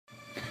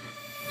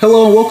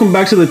Hello and welcome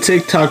back to the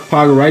TikTok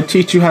Pod, where I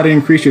teach you how to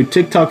increase your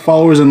TikTok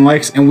followers and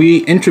likes, and we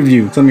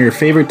interview some of your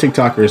favorite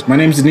TikTokers. My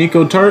name is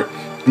Nico Tart,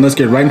 and let's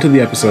get right into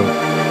the episode.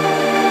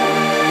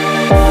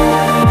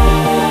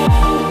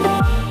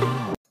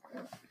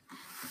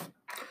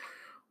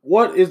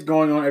 What is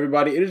going on,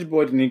 everybody? It is your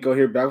boy Nico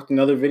here, back with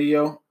another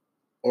video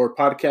or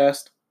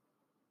podcast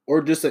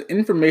or just an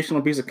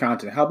informational piece of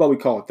content. How about we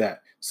call it that?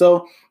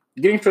 So,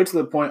 getting straight to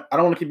the point, I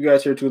don't want to keep you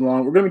guys here too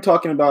long. We're going to be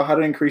talking about how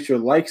to increase your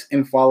likes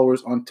and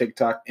followers on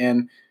TikTok.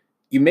 And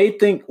you may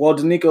think, well,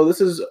 Danico,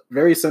 this is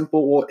very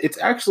simple. Well, it's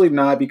actually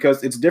not,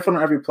 because it's different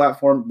on every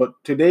platform. But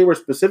today we're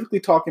specifically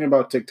talking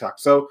about TikTok.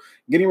 So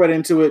getting right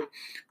into it,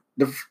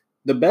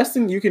 the best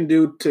thing you can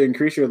do to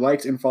increase your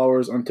likes and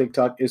followers on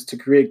TikTok is to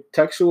create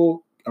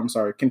contextual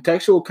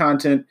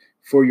content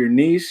for your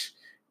niche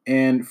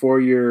and for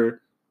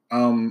your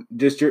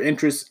just your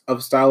interest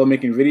of style of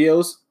making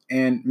videos,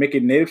 and make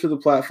it native to the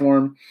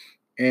platform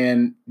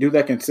and do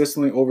that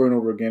consistently over and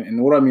over again. And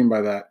what do I mean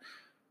by that?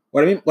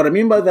 What I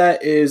mean by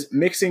that is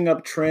mixing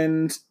up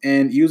trends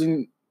and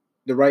using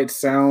the right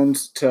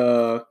sounds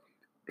to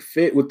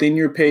fit within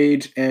your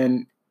page,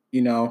 and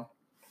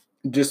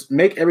just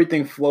make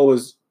everything flow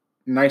as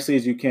nicely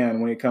as you can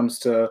when it comes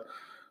to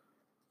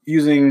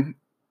using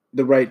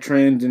the right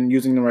trends and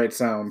using the right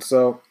sounds.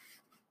 So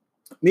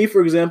me,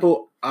 for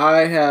example,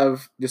 I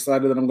have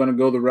decided that I'm going to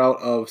go the route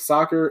of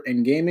soccer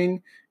and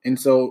gaming. And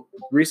so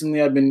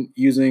recently I've been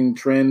using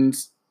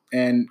trends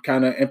and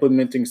kind of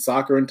implementing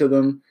soccer into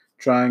them,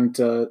 trying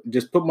to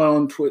just put my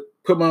own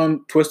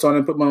twist on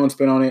it, put my own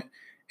spin on it,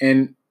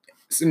 and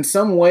in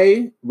some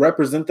way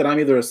represent that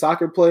I'm either a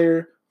soccer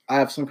player, I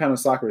have some kind of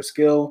soccer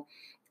skill,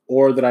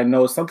 or that I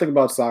know something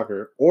about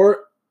soccer,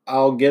 or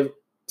I'll give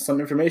some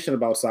information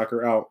about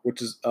soccer out,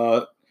 which is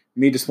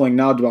me displaying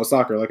knowledge about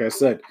soccer, like I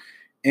said.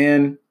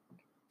 And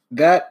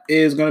that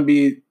is going to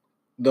be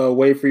the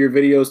way for your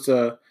videos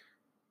to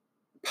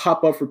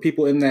pop up for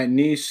people in that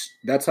niche.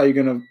 That's how you're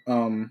going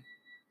to,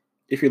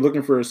 if you're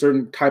looking for a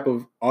certain type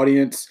of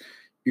audience,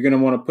 you're going to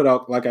want to put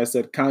out, like I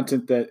said,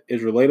 content that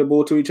is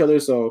relatable to each other.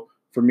 So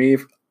for me,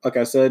 like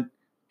I said,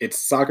 it's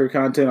soccer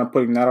content. I'm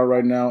putting that out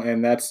right now,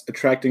 and that's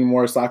attracting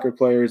more soccer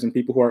players and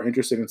people who are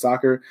interested in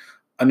soccer.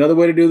 Another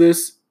way to do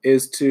this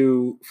is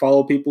to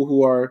follow people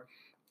who are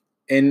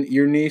in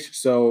your niche.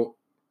 So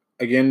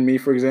again, me,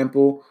 for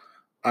example,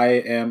 I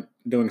am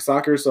doing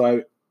soccer, so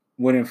I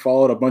went and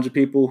followed a bunch of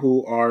people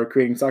who are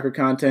creating soccer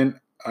content.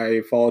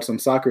 I followed some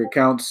soccer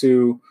accounts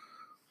who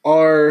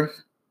are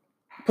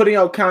putting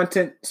out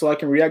content so I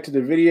can react to the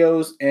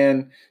videos,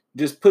 and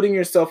just putting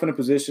yourself in a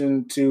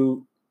position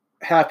to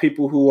have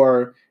people who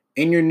are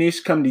in your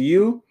niche come to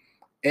you.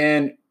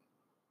 And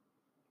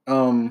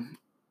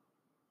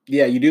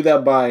you do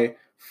that by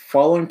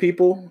following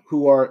people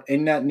who are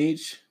in that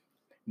niche,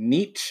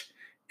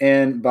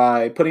 and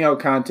by putting out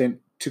content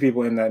to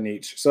people in that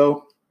niche.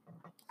 So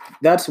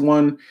that's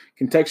one.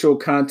 Contextual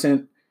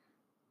content,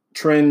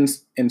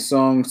 trends and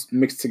songs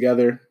mixed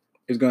together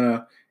is going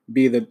to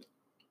be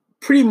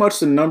pretty much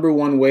the number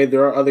one way.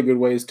 There are other good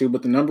ways too,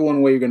 but the number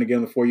one way you're going to get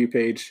on the For You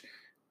page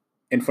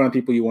in front of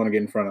people you want to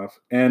get in front of.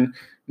 And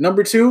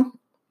number two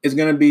is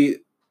going to be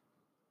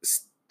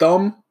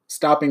thumb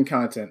stopping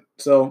content.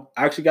 So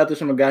I actually got this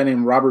from a guy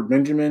named Robert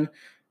Benjamin.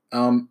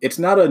 It's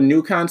not a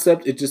new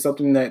concept. It's just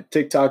something that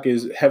TikTok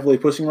is heavily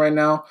pushing right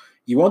now.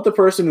 You want the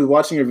person who's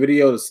watching your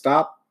video to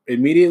stop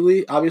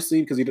immediately,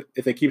 obviously, because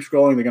if they keep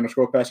scrolling, they're going to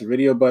scroll past your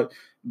video. But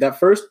that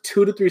first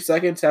 2 to 3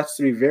 seconds has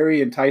to be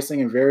very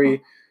enticing and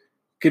very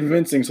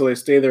convincing, so they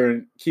stay there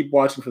and keep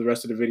watching for the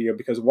rest of the video,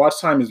 because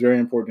watch time is very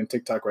important in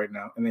TikTok right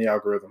now in the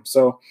algorithm.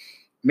 So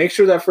make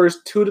sure that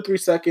first 2 to 3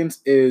 seconds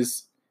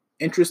is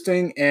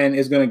interesting and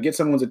is going to get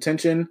someone's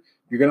attention.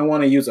 You're going to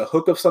want to use a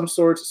hook of some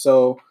sort.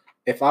 So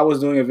if I was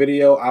doing a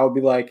video, I would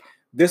be like,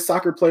 this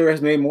soccer player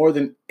has made more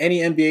than any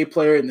NBA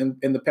player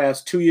in the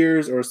past 2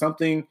 years, or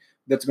something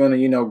that's going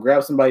to,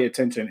 grab somebody's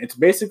attention. It's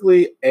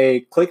basically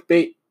a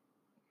clickbait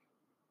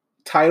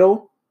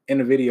title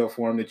in a video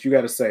form that you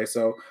got to say.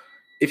 So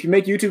if you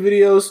make YouTube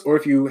videos, or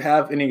if you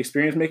have any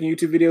experience making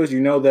YouTube videos, you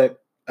know that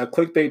a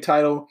clickbait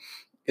title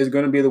is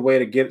going to be the way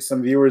to get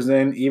some viewers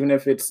in. Even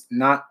if it's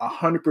not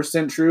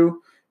 100%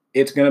 true,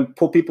 it's going to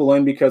pull people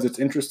in because it's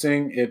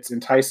interesting, it's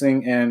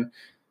enticing, and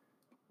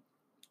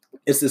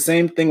it's the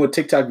same thing with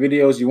TikTok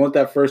videos. You want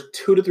that first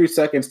 2 to 3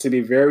 seconds to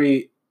be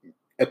very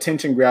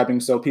attention grabbing,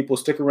 so people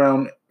stick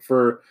around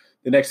for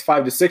the next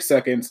 5 to 6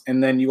 seconds.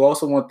 And then you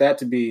also want that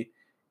to be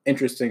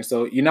interesting.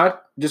 So you're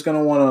not just going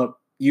to want to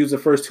use the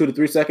first 2 to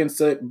 3 seconds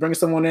to bring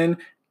someone in.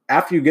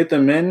 After you get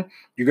them in,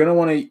 you're going to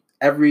want to,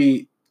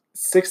 every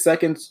 6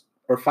 seconds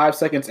or 5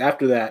 seconds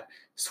after that,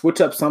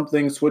 switch up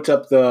something, switch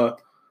up the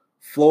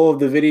flow of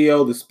the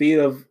video, the speed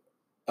of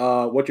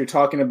what you're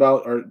talking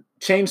about, or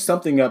change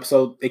something up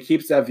so it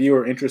keeps that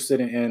viewer interested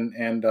in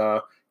and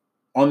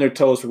on their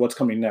toes for what's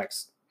coming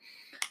next.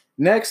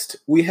 Next,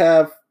 we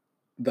have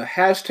the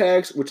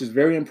hashtags, which is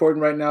very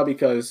important right now,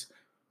 because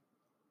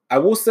I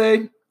will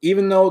say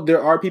even though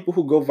there are people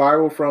who go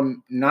viral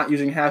from not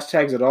using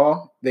hashtags at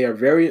all, they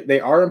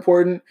are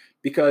important,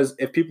 because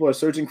if people are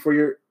searching for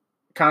your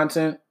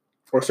content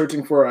or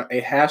searching for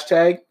a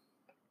hashtag,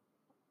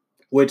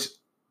 which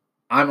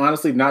I'm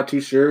honestly not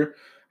too sure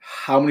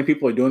how many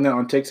people are doing that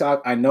on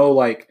TikTok. I know,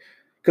 like,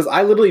 because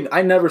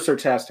I never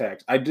search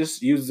hashtags. I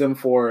just use them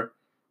for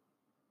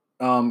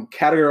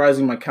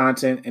categorizing my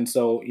content. And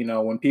so,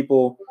 when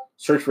people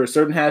search for a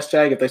certain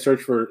hashtag, if they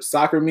search for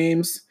soccer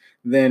memes,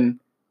 then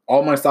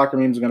all my soccer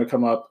memes are going to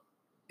come up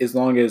as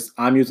long as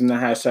I'm using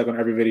that hashtag on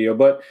every video.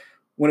 But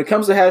when it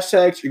comes to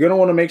hashtags, you're going to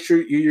want to make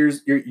sure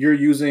you're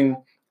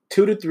using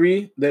 2 to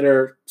 3 that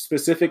are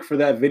specific for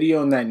that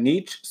video and that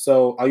niche.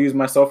 So I'll use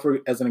myself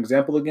as an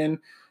example again.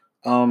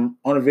 On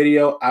a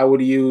video, I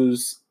would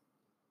use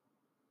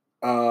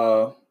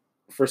for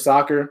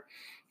soccer,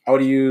 I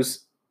would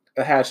use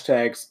a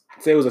hashtags.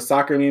 Say it was a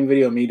soccer meme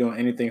video, me doing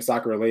anything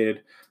soccer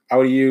related. I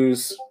would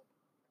use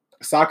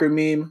soccer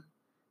meme,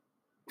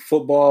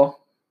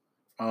 football,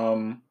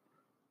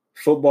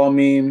 football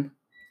meme,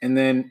 and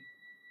then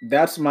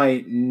that's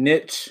my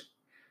niche.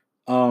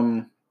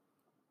 Those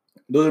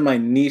are my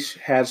niche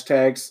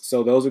hashtags.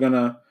 So those are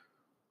gonna,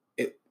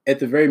 at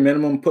the very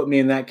minimum, put me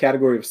in that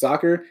category of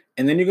soccer.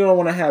 And then you're gonna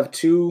want to have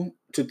 2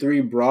 to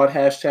 3 broad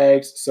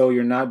hashtags, so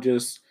you're not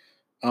just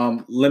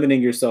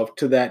limiting yourself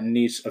to that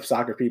niche of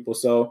soccer people.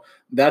 So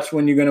that's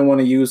when you're going to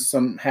want to use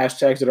some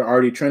hashtags that are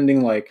already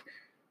trending, like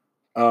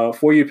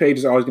For You page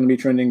is always going to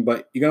be trending,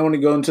 but you're going to want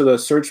to go into the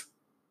search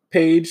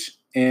page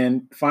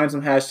and find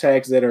some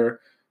hashtags that are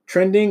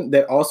trending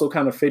that also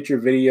kind of fit your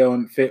video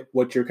and fit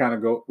what you're kind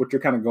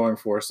of going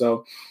for.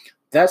 So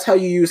that's how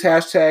you use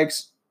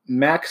hashtags.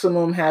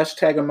 Maximum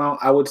hashtag amount,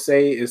 I would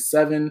say, is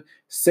 7.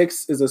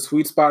 6 is a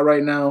sweet spot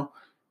right now.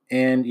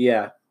 And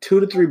yeah,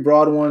 2 to 3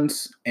 broad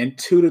ones and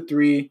 2 to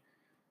 3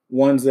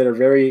 ones that are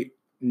very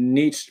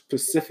niche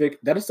specific.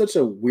 That is such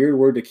a weird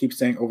word to keep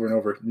saying over and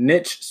over.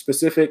 Niche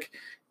specific.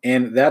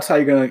 And that's how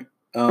you're going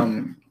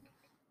to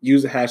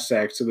use the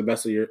hashtags to the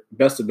best of your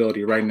best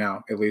ability right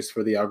now, at least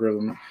for the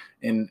algorithm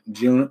in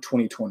June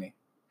 2020.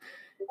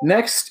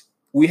 Next,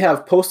 we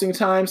have posting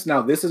times.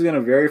 Now, this is going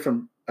to vary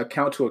from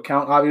account to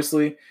account,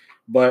 obviously,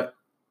 but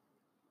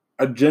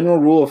a general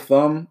rule of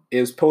thumb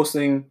is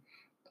posting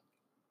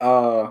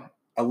a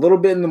little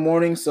bit in the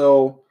morning.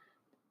 So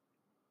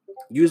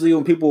usually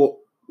when people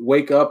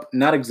wake up,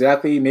 not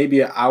exactly,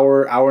 maybe an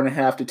hour, hour and a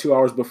half to 2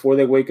 hours before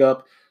they wake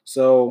up.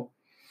 So,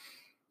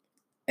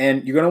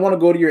 and you're going to want to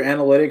go to your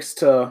analytics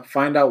to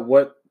find out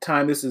what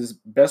time this is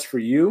best for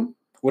you,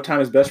 what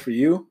time is best for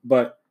you.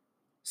 But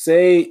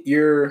say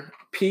your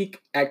peak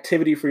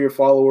activity for your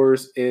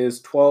followers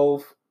is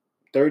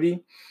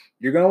 12:30,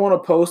 you're going to want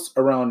to post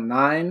around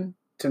 9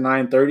 to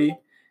 9:30,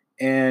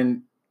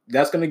 and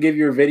that's going to give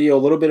your video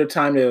a little bit of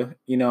time to,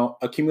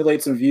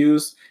 accumulate some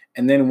views.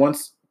 And then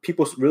once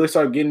people really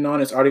start getting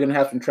on, it's already going to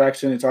have some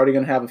traction. It's already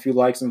going to have a few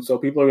likes. And so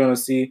people are going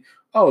to see,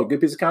 oh, a good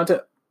piece of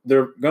content.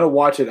 They're going to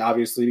watch it,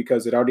 obviously,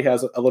 because it already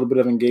has a little bit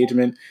of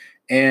engagement,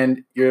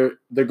 and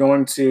they're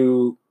going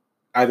to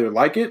either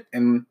like it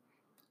and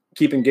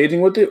keep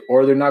engaging with it,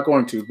 or they're not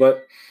going to.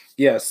 But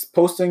yes,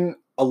 posting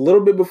a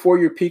little bit before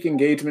your peak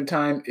engagement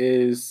time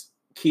is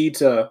key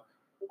to,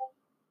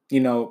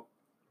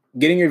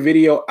 getting your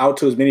video out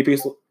to as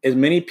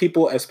many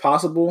people as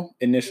possible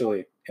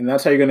initially. And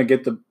that's how you're going to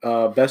get the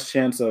best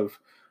chance of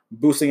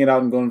boosting it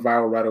out and going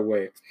viral right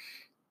away.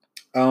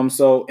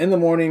 So in the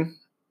morning,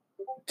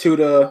 1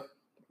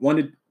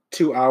 to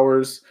 2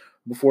 hours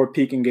before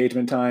peak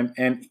engagement time.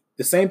 And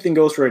the same thing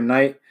goes for at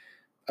night,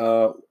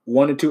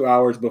 1 to 2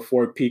 hours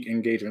before peak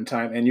engagement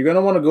time. And you're going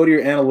to want to go to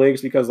your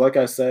analytics because, like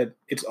I said,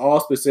 it's all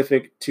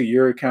specific to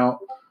your account.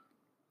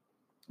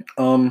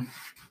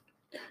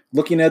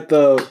 Looking at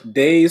the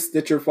days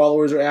that your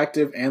followers are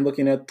active and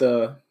looking at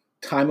the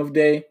time of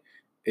day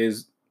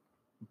is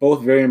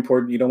both very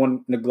important. You don't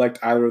want to neglect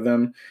either of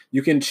them.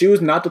 You can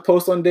choose not to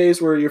post on days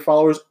where your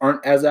followers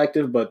aren't as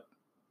active, but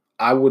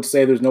I would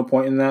say there's no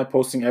point in that.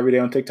 Posting every day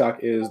on TikTok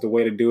is the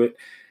way to do it.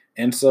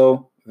 And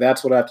so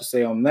that's what I have to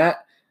say on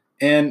that.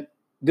 And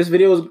this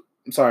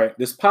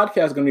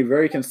podcast is going to be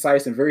very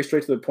concise and very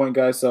straight to the point,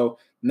 guys. So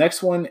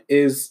next one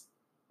is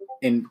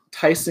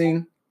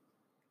incentivizing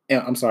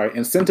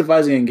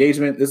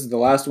engagement. This is the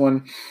last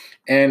one.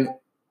 And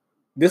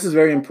this is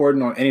very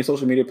important on any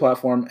social media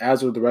platform,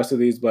 as are the rest of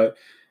these. But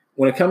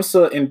when it comes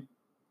to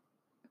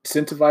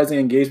incentivizing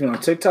engagement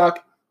on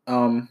TikTok,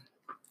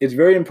 it's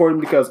very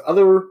important because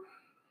other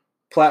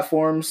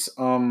platforms,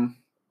 I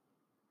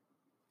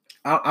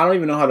don't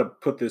even know how to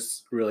put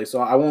this really, so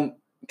I won't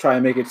try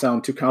and make it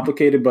sound too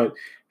complicated, but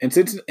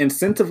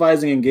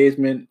incentivizing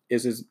engagement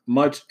is as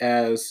much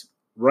as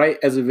right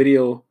as a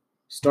video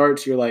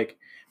starts, you're like,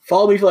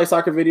 follow me if you like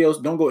soccer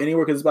videos, don't go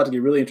anywhere because it's about to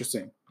get really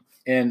interesting.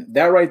 And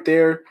that right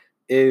there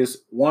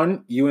is,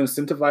 one, you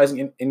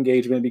incentivizing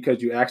engagement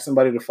because you ask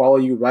somebody to follow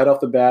you right off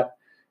the bat,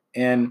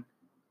 and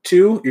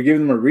 2, you're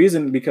giving them a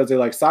reason because they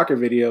like soccer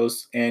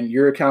videos, and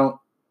your account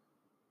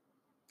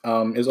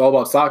is all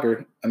about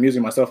soccer. I'm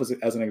using myself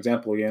as an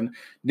example again.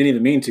 Didn't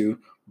even mean to.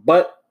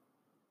 But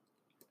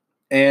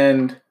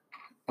And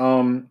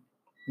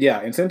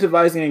yeah,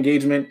 incentivizing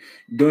engagement,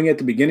 doing it at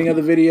the beginning of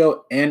the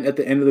video and at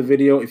the end of the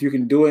video. If you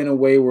can do it in a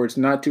way where it's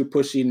not too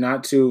pushy,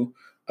 not too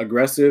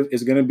aggressive,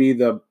 is going to be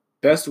the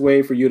best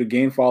way for you to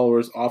gain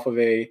followers off of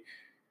a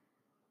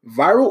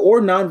viral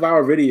or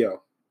non-viral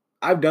video.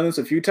 I've done this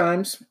a few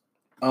times.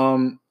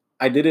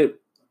 I did it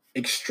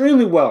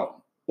extremely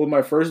well with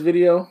my first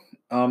video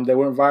that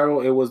went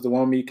viral. It was the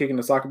one of me kicking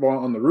the soccer ball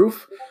on the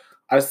roof.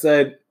 I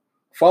said,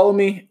 follow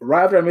me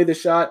right after I made the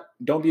shot.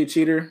 Don't be a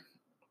cheater.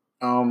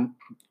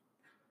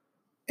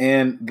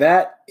 And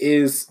that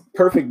is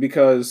perfect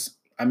because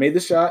I made the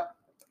shot.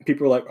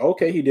 People were like,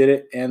 okay, he did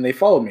it. And they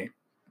followed me.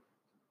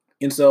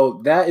 And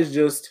so that is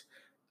just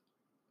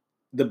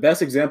the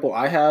best example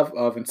I have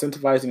of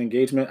incentivizing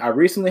engagement. I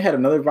recently had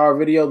another viral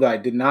video that I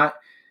did not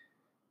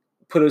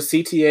put a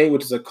CTA,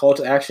 which is a call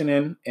to action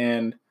in,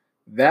 and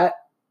that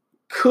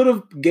could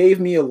have gave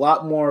me a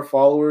lot more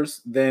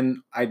followers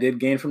than I did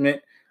gain from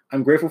it.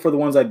 I'm grateful for the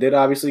ones I did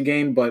obviously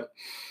gain, but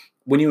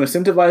when you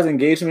incentivize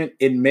engagement,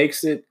 it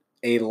makes it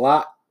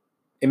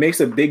makes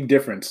a big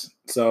difference.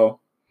 So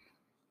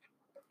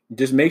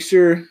just make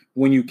sure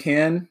when you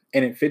can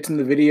and it fits in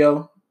the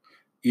video,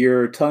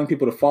 you're telling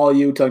people to follow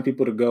you, telling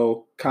people to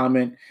go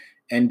comment,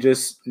 and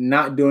just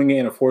not doing it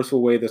in a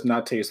forceful way that's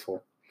not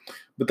tasteful.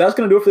 But that's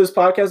going to do it for this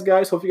podcast,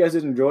 guys. Hope you guys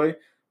did enjoy. I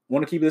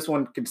want to keep this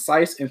one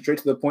concise and straight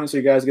to the point so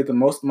you guys get the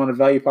most amount of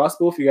value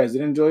possible. If you guys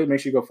did enjoy it, make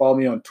sure you go follow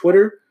me on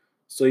Twitter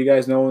so you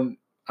guys know when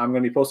I'm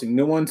going to be posting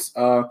new ones.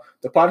 The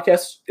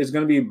podcast is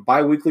going to be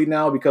bi-weekly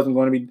now because I'm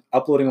going to be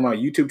uploading on my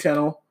YouTube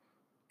channel.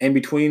 In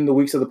between the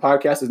weeks of the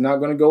podcast is not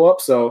going to go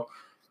up. So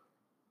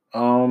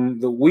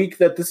the week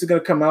that this is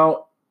going to come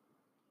out,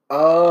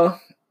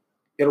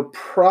 it'll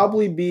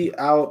probably be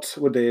out.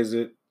 What day is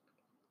it?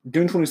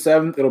 June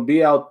 27th. It'll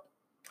be out.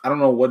 I don't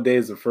know what day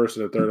is the 1st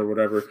or the 3rd or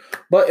whatever,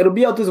 but it'll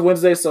be out this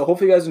Wednesday. So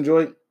hopefully you guys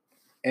enjoy it.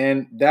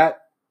 And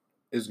that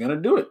is going to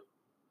do it.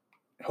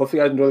 Hopefully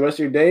you guys enjoy the rest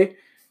of your day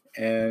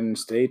and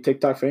stay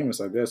TikTok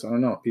famous, I guess. I don't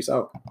know. Peace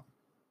out.